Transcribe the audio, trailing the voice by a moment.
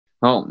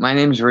Well, my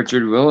name's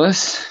Richard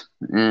Willis,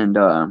 and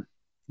uh,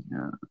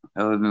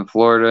 I live in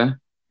Florida.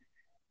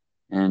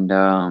 And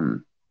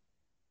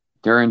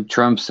during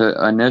Trump's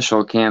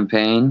initial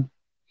campaign,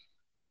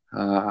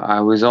 I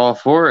was all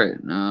for it.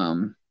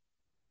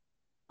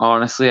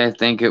 Honestly, I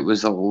think it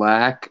was a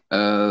lack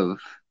of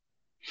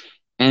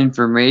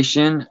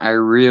information. I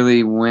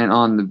really went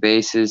on the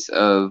basis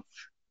of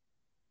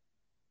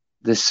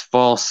this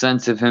false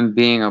sense of him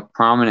being a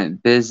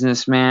prominent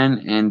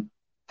businessman and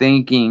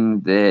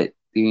thinking that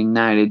the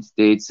United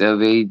States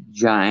of a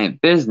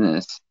giant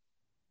business.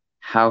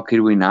 How could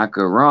we not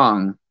go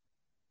wrong?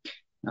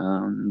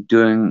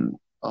 Doing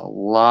a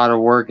lot of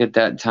work at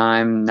that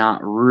time, not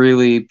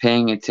really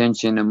paying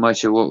attention to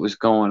much of what was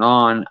going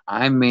on,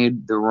 I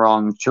made the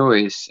wrong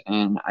choice,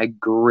 and I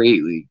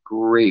greatly,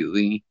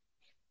 greatly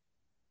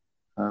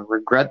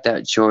regret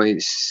that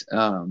choice.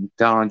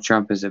 Donald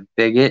Trump is a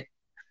bigot.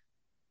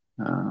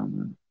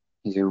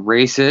 He's a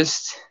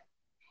racist.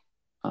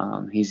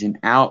 He's an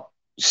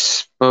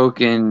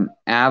outspoken,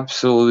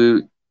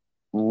 absolute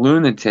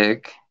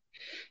lunatic,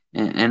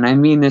 and I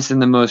mean this in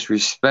the most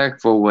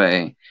respectful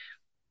way.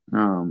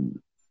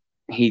 Um,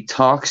 he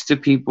talks to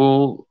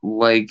people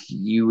like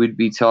you would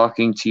be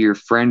talking to your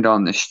friend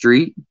on the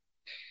street.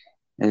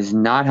 That is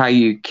not how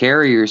you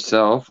carry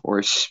yourself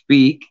or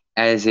speak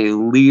as a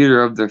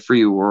leader of the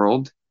free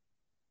world.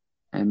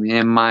 I mean,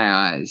 in my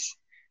eyes,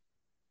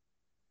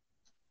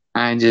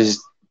 I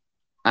just,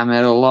 I'm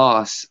at a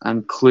loss.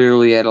 I'm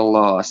clearly at a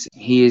loss.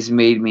 He has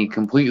made me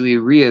completely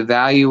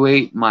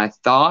reevaluate my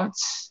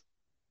thoughts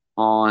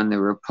on the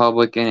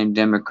Republican and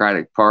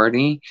Democratic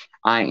Party.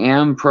 I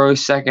am pro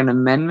Second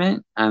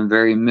Amendment. I'm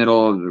very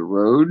middle of the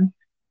road.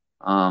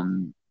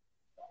 Um,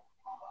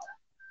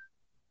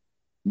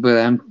 but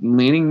I'm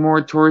leaning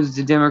more towards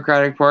the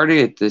Democratic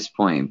Party at this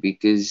point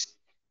because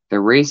the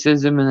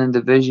racism and the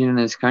division in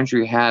this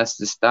country has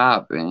to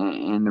stop,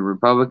 and the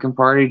Republican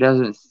Party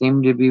doesn't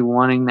seem to be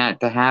wanting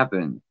that to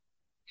happen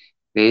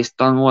based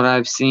on what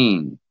I've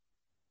seen.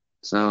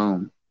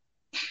 So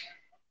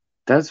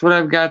that's what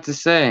I've got to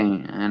say,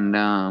 and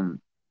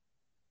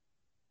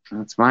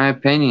that's my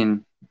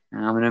opinion.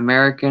 I'm an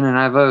American and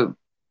I vote.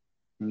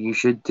 You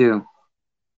should too.